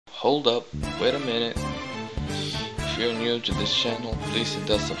hold up, wait a minute. If you're new to this channel, please hit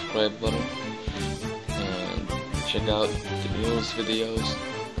that subscribe button and check out the newest videos.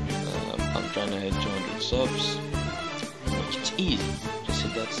 I'm trying to hit 200 subs. It's easy, just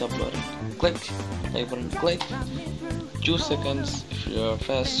hit that sub button, click, like button, click. 2 seconds if you're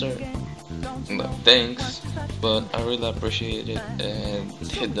faster. Thanks, but I really appreciate it, and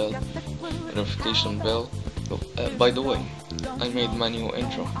hit that notification bell. By the way, I made my new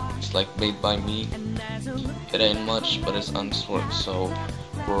intro. It's like made by me. It ain't much, but it's honest work. So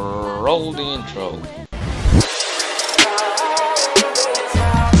roll the intro.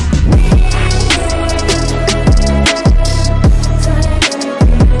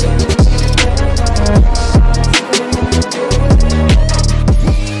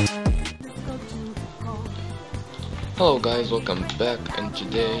 Hello guys, welcome back, and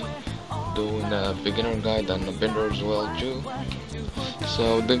today doing a beginner guide and a builder as well too.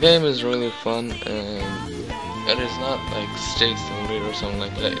 So the game is really fun, and it is not like state simulator or something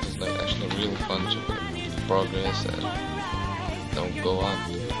like that. It's like actually really fun to progress and don't go on.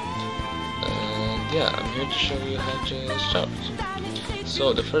 And yeah, I'm here to show you how to start.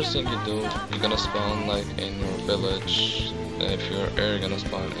 So the first thing you do, you're gonna spawn like in your village. If you're air, you're gonna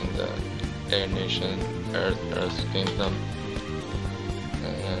spawn in the Air Nation, Earth Kingdom,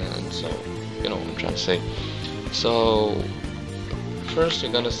 and so you know what I'm trying to say. So first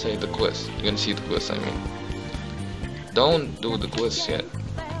you're gonna say the quest. You're gonna see the quest. I mean, don't do the quest yet.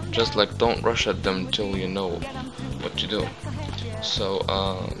 Just like don't rush at them until you know what to do. So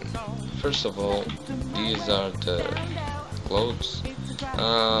first of all, these are the clothes.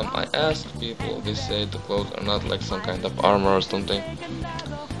 I asked people. They say the clothes are not like some kind of armor or something.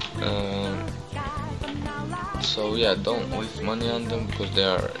 So yeah, don't waste money on them because they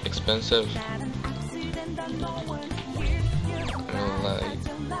are expensive. Like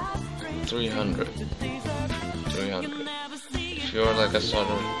 300. If you're like a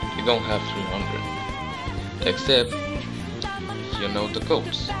starter, you don't have 300, except you know the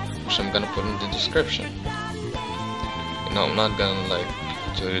codes, which I'm gonna put in the description. You know, I'm not gonna like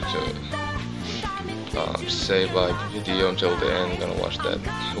tell you to say by the video until the end. I'm gonna watch that.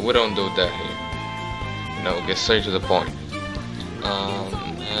 We don't do that here. You know, get straight to the point.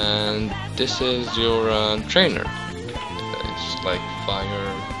 And this is your trainer. It's like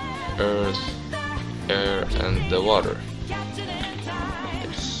fire, earth, air, and the water.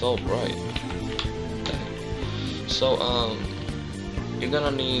 It's so bright. So you're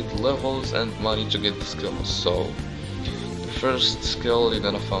gonna need levels and money to get the skills. So the first skill you're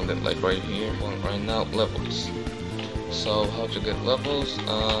gonna find it like right here. Well, right now, levels. So how to get levels?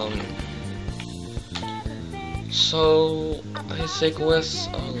 So I say quests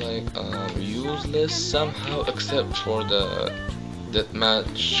are like useless somehow, except for the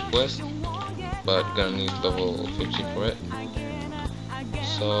deathmatch quest, but gonna need level 50 for it.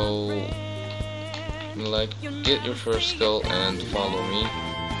 So like get your first skill and follow me.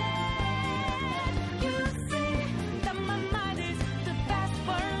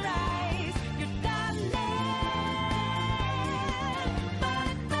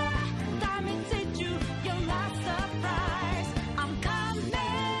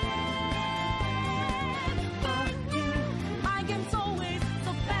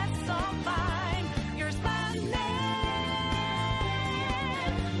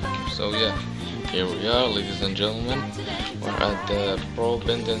 So yeah, here we are, ladies and gentlemen. We're at the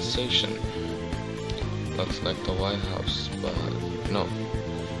Pro-Bending Station. Looks like the White House, but no.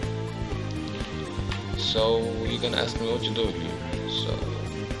 So you're gonna ask me what to do here. So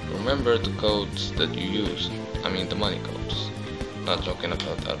remember the codes that you use. I mean the money codes. Not talking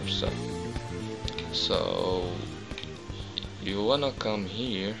about other stuff. So you wanna come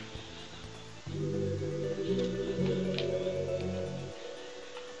here.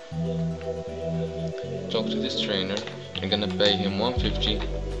 Talk to this trainer. You're gonna pay him 150,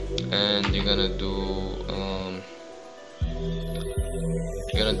 and you're gonna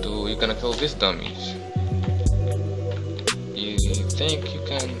kill these dummies. You think you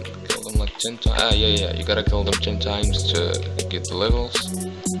can kill them like 10 times? Yeah, you gotta kill them 10 times to get the levels.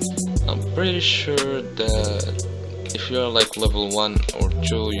 I'm pretty sure that if you're like level 1 or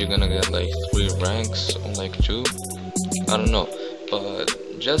 2, you're gonna get like 3 ranks or like 2. I don't know, but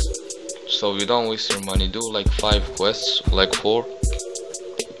just so you don't waste your money, do like 5 quests, like 4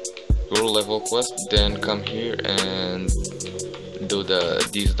 your level quest, then come here and do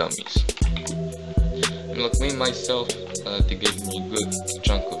these dummies. And look, me myself, they gave me a good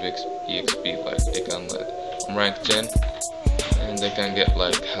chunk of EXP. Like they can I'm rank 10, and they can get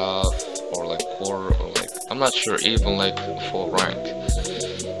like half or like quarter or like I'm not sure, even like full rank.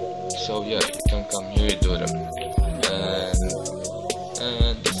 So yeah, you can come here, you do them,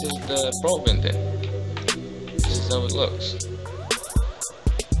 and this is the pro bending. This is how it looks.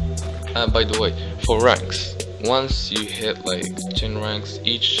 And by the way, for ranks, once you hit like 10 ranks,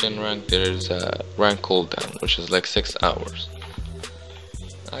 each 10 rank there is a rank cooldown, which is like 6 hours.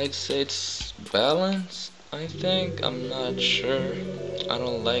 I'd say it's balanced, I think. I'm not sure. I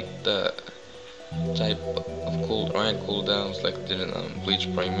don't like the type of rank cooldowns like did in Bleach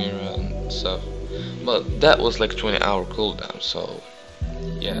Primera and stuff, but that was like 20-hour cooldown, so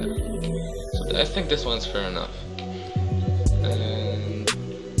yeah. So I think this one's fair enough. And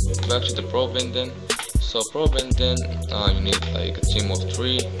back to the pro bending. So pro bending, you need like a team of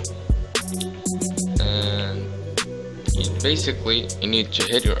 3, and basically you need to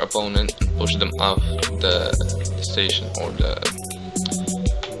hit your opponent and push them off the station, or the,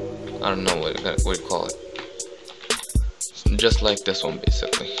 I don't know what you call it. Just like this one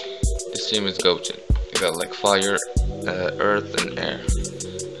basically. This team is goated. You got like fire, earth and air.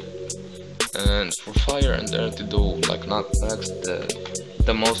 And for fire and earth you do like knockbacks,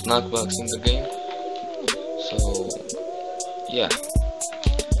 the most knockbacks in the game. So yeah,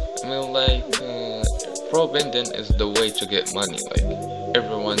 I mean like pro bending is the way to get money. Like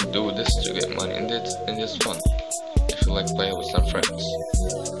everyone do this to get money, and it's fun if you like play with some friends.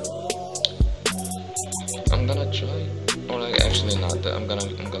 I'm gonna try, or like actually not that. I'm gonna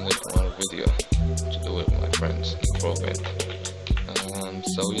make another video to do it with my friends. Pro bend.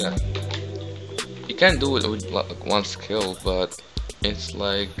 So yeah, you can do it with like one skill, but it's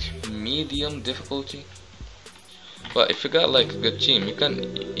like medium difficulty. But if you got like a good team, you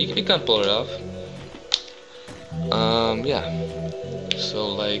can pull it off. Yeah. So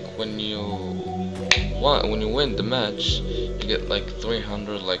like when you win the match, you get like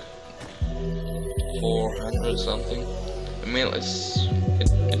 300, like 400 something. I mean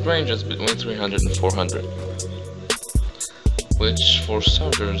it ranges between 300 and 400, which for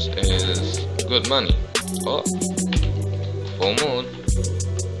starters is good money. Oh, full moon.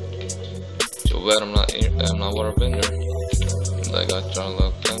 Too bad I'm not water bender. I got John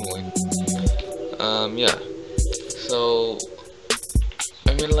Love family. Yeah. So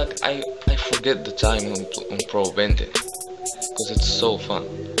I mean like I forget the time on pro bending because it's so fun.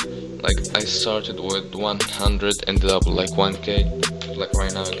 Like I started with 100, ended up like 1k. Like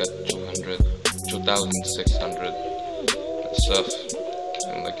right now I got 200, 2,600 and stuff.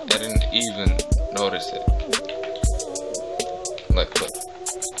 And like I didn't even notice it. Like but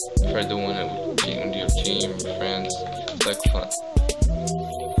if I doing it with your team, friends, it's like fun.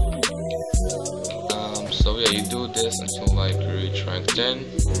 So yeah, you do this until like you reach rank 10.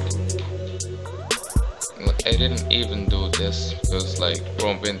 Like I didn't even do this because like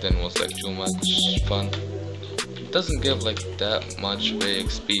pro bending was like too much fun. It doesn't give like that much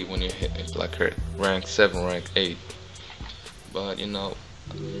XP when you hit it, like rank 7, rank 8. But you know,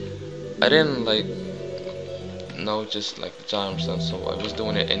 I didn't like notice like the times, and so I was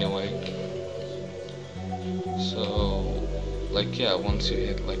doing it anyway. So like yeah, once you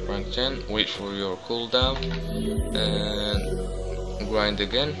hit like rank 10, wait for your cooldown and grind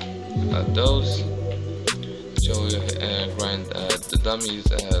again at those till you grind the dummies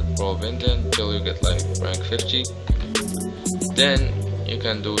at pro bending till you get like rank 50. Then you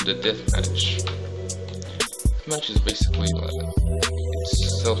can do the deathmatch. Deathmatch is basically like,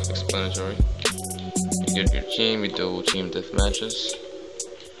 it's self-explanatory. You get your team, you do team deathmatches.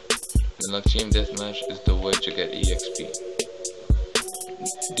 And like team deathmatch is the way to get EXP.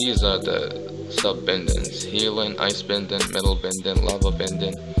 These are the sub bendings: healing, ice bending, metal bending, lava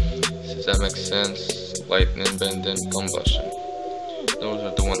bending. Does that make sense? Lightning bending, combustion. Those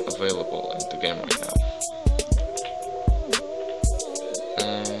are the ones available in the game right now.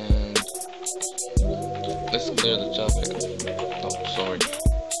 And let's clear the topic. Oh, sorry.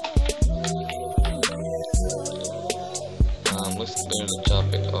 Let's clear the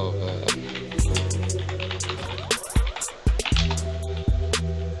topic of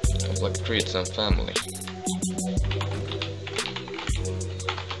like treats and family.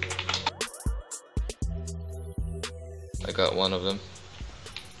 I got one of them.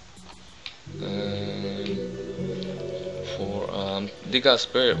 They got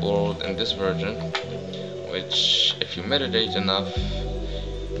Spirit World in this version, which if you meditate enough,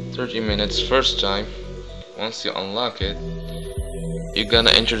 30 minutes first time, once you unlock it, you're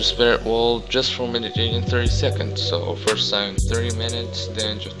gonna enter the Spirit World just for meditating 30 seconds. So first time 30 minutes,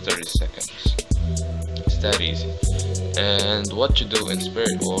 then just 30 seconds. It's that easy. And what you do in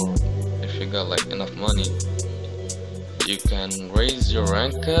Spirit World, if you got like enough money, you can raise your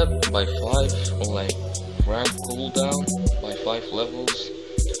rank cap by 5, or like rank cooldown by 5 levels,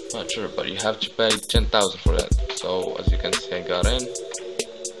 Not sure, but you have to pay 10,000 for that. So as you can see, I got in.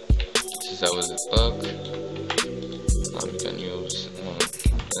 This is how it look. You can use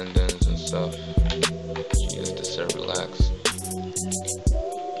endings and stuff. Use this to relax.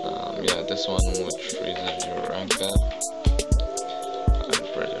 Yeah, this one which freezes your rank cap. And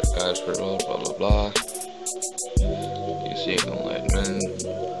for your guys reroll, blah blah blah. You see, you can lightman.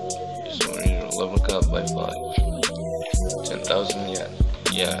 Just want your level cap by 5. 10,000,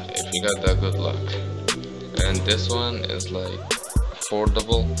 yeah, if you got that, good luck. And this one is like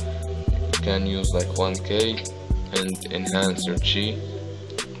affordable. You can use like 1k and enhance your chi.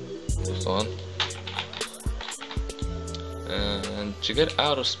 This one. And to get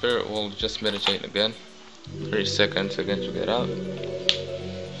out of spirit world, just meditate again. 3 seconds again to get out.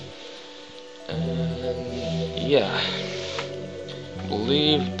 And yeah, I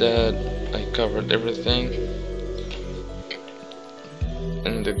believe that I covered everything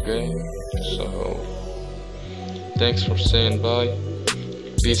in the game. So thanks for saying bye.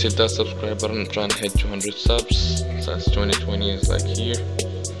 Please hit that subscribe button. I'm trying to hit 200 subs since 2020 is like here.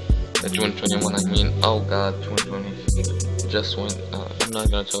 2021, I mean, oh god, 2020 just went. I'm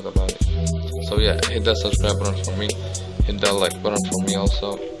not gonna talk about it. So yeah, hit that subscribe button for me, hit that like button for me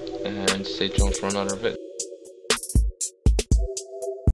also, and stay tuned for another video.